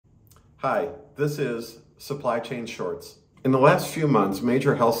Hi, this is Supply Chain Shorts. In the last few months,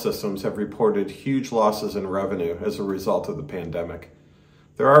 major health systems have reported huge losses in revenue as a result of the pandemic.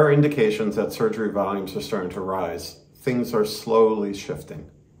 There are indications that surgery volumes are starting to rise. Things are slowly shifting.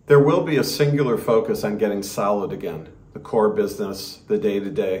 There will be a singular focus on getting solid again, the core business, the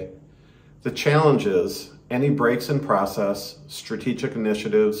day-to-day. The challenge is any breaks in process, strategic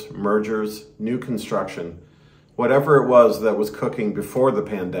initiatives, mergers, new construction, whatever it was that was cooking before the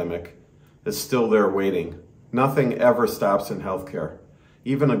pandemic is still there waiting. Nothing ever stops in healthcare.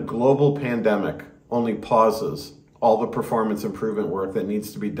 Even a global pandemic only pauses all the performance improvement work that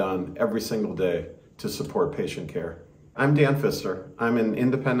needs to be done every single day to support patient care. I'm Dan Pfister. I'm an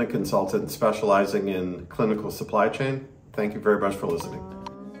independent consultant specializing in clinical supply chain. Thank you very much for listening.